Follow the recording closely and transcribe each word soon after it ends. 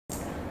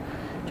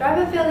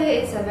Driver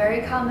failure is a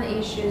very common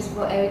issue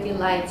for LED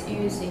lights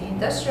used in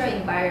industrial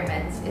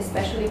environments,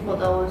 especially for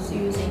those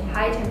using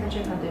high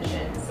temperature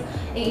conditions.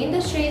 In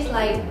industries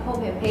like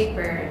pulp and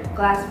paper,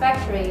 glass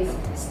factories,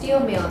 steel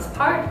mills,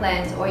 power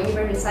plants, or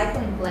even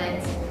recycling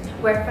plants,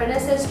 where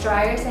furnaces,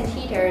 dryers, and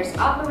heaters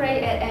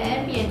operate at an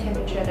ambient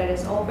temperature that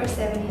is over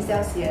 70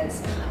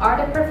 Celsius,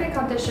 are the perfect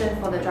condition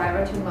for the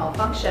driver to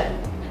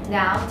malfunction.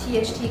 Now,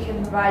 THT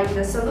can provide you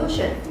the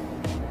solution.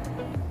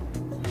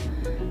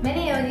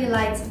 Many LED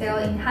lights fail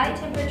in high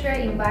temperature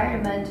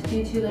environment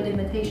due to the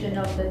limitation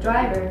of the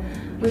driver,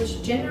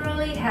 which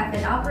generally have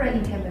an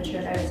operating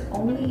temperature that is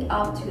only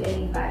up to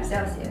 85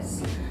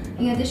 Celsius.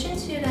 In addition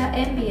to the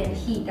ambient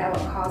heat that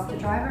will cause the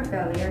driver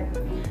failure,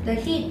 the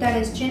heat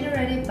that is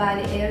generated by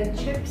the LED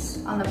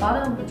chips on the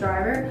bottom of the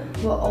driver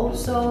will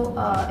also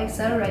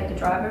accelerate the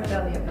driver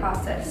failure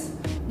process.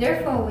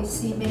 Therefore, we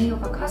see many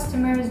of our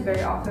customers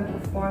very often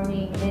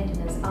performing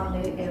maintenance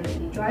on the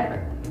LED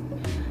driver.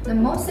 The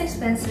most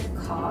expensive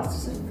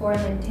costs for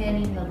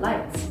maintaining the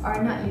lights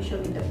are not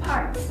usually the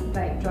parts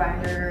like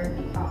driver,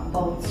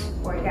 bolts,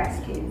 or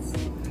gaskets,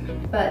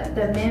 but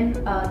the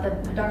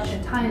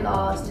production time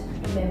lost,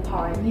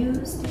 manpower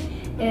used,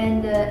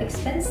 and the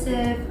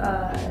expensive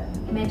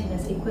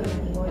maintenance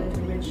equipment in order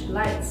to reach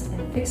lights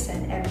and fix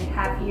them every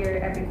half year,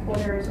 every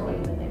quarters, or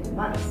even every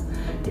month.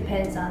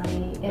 Depends on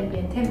the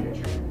ambient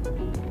temperature.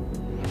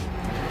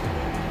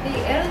 The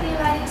LED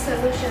lighting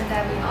solution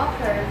that we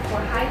offer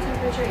for high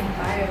temperature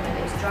environment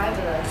is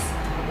driverless.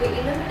 We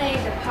eliminate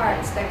the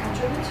parts that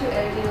contribute to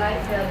LED light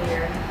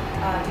failure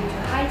due to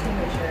high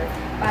temperature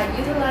by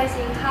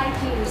utilizing high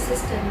heat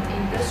resistant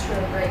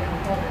industrial grade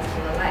components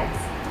for the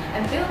lights,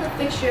 and build a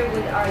fixture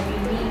with our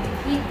unique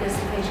heat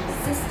dissipation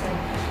system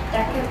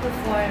that can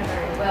perform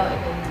very well in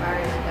an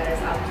environment that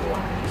is up to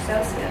 100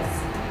 Celsius.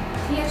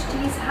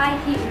 THT's high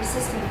heat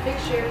resistant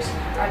fixtures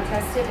are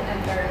tested and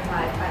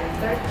verified by a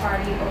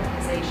third-party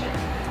organization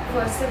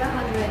for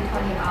 720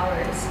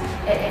 hours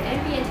at an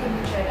ambient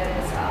temperature that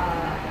is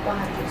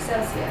 100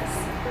 Celsius.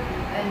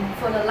 And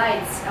for the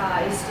lights,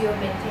 it still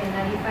maintains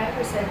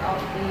 95% of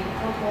the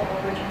total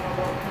original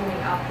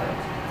cooling output.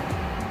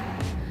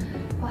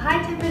 For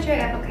high temperature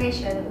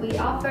application, we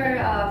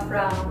offer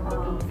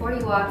from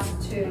 40 watts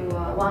to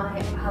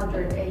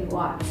 180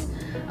 watts.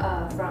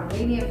 From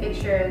linear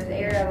fixtures,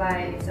 area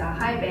lights,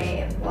 high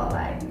bay, and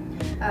floodlight.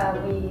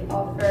 We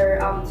offer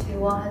up to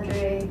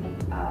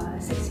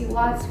 160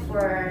 watts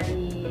for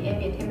the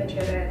ambient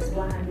temperature that's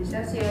 100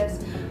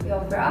 Celsius. We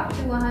offer up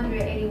to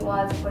 180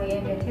 watts for the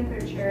ambient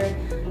temperature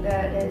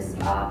that is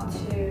up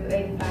to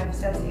 85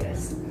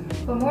 Celsius.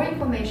 For more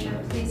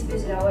information, please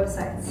visit our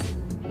websites.